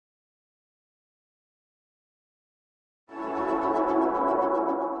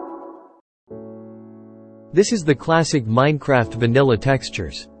This is the classic Minecraft vanilla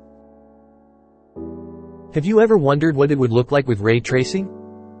textures. Have you ever wondered what it would look like with ray tracing?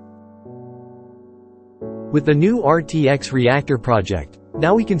 With the new RTX Reactor Project,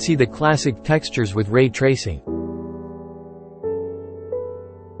 now we can see the classic textures with ray tracing.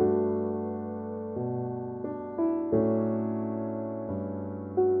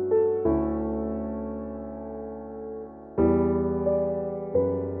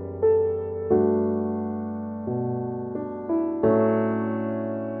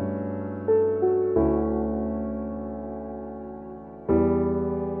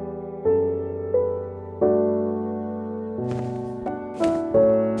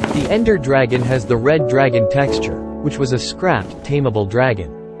 The Ender Dragon has the red dragon texture, which was a scrapped, tameable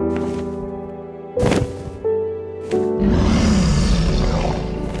dragon.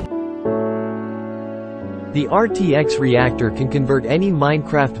 The RTX Reactor can convert any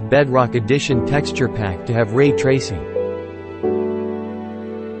Minecraft Bedrock Edition texture pack to have ray tracing.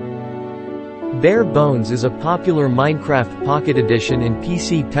 Barebones is a popular Minecraft Pocket Edition and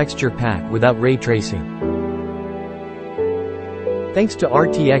PC texture pack without ray tracing. Thanks to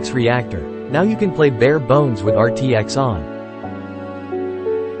RTX Reactor, now you can play Barebones with RTX on.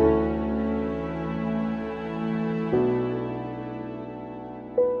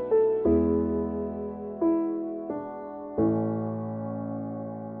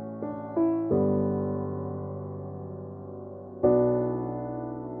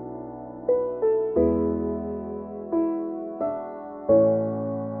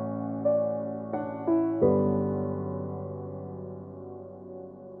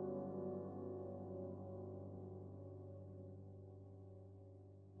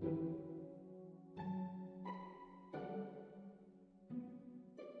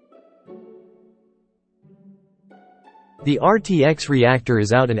 The RTX Reactor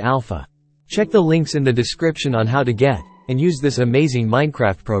is out in alpha. Check the links in the description on how to get and use this amazing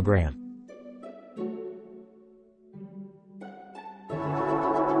Minecraft program.